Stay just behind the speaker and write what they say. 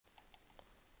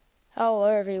Hello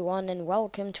everyone and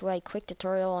welcome to a quick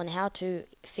tutorial on how to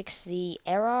fix the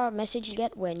error message you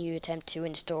get when you attempt to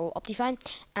install Optifine.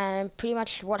 And pretty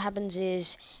much what happens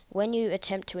is when you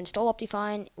attempt to install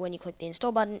Optifine, when you click the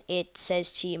install button, it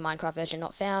says to you Minecraft version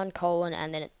not found,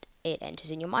 and then it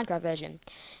enters in your Minecraft version.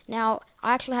 Now,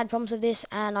 I actually had problems with this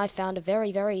and I found a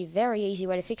very easy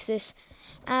way to fix this,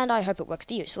 and I hope it works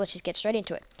for you. So let's just get straight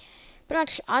into it. But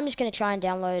actually, I'm just going to try and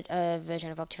download a version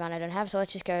of Optifine I don't have, so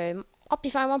let's just go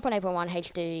Optifine 1.8.1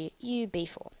 HD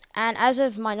UB4. And as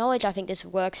of my knowledge, I think this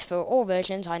works for all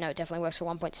versions. I know it definitely works for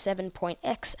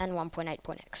 1.7.x and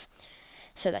 1.8.x.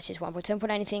 So that's just 1.7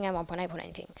 anything and 1.8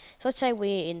 anything. So let's say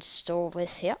we install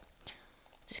this here.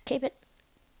 Just keep it.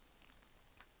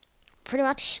 Pretty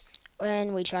much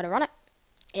when we try to run it,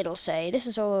 it'll say this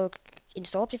is all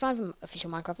install Optifine from official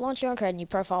Minecraft launcher and create a new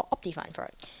profile Optifine for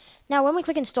it. Now, when we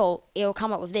click install, it'll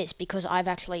come up with this because I've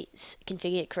actually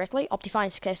configured it correctly. Optifine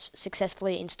is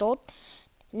successfully installed.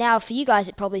 Now, for you guys,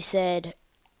 it probably said,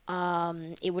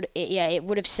 it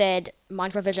would have said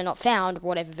Minecraft version not found,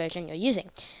 whatever version you're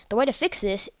using. The way to fix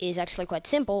this is actually quite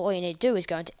simple. All you need to do is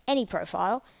go into any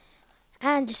profile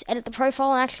and just edit the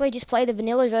profile and actually just play the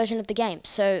vanilla version of the game.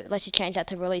 So let's just change that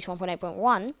to release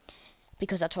 1.8.1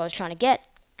 because that's what I was trying to get.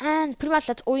 And pretty much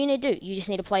that's all you need to do. You just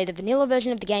need to play the vanilla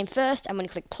version of the game first, and when you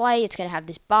click play, it's going to have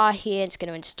this bar here, it's going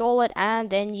to install it,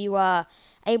 and then you are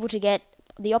able to get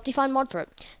the Optifine mod for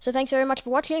it. So thanks very much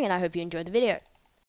for watching, and I hope you enjoyed the video.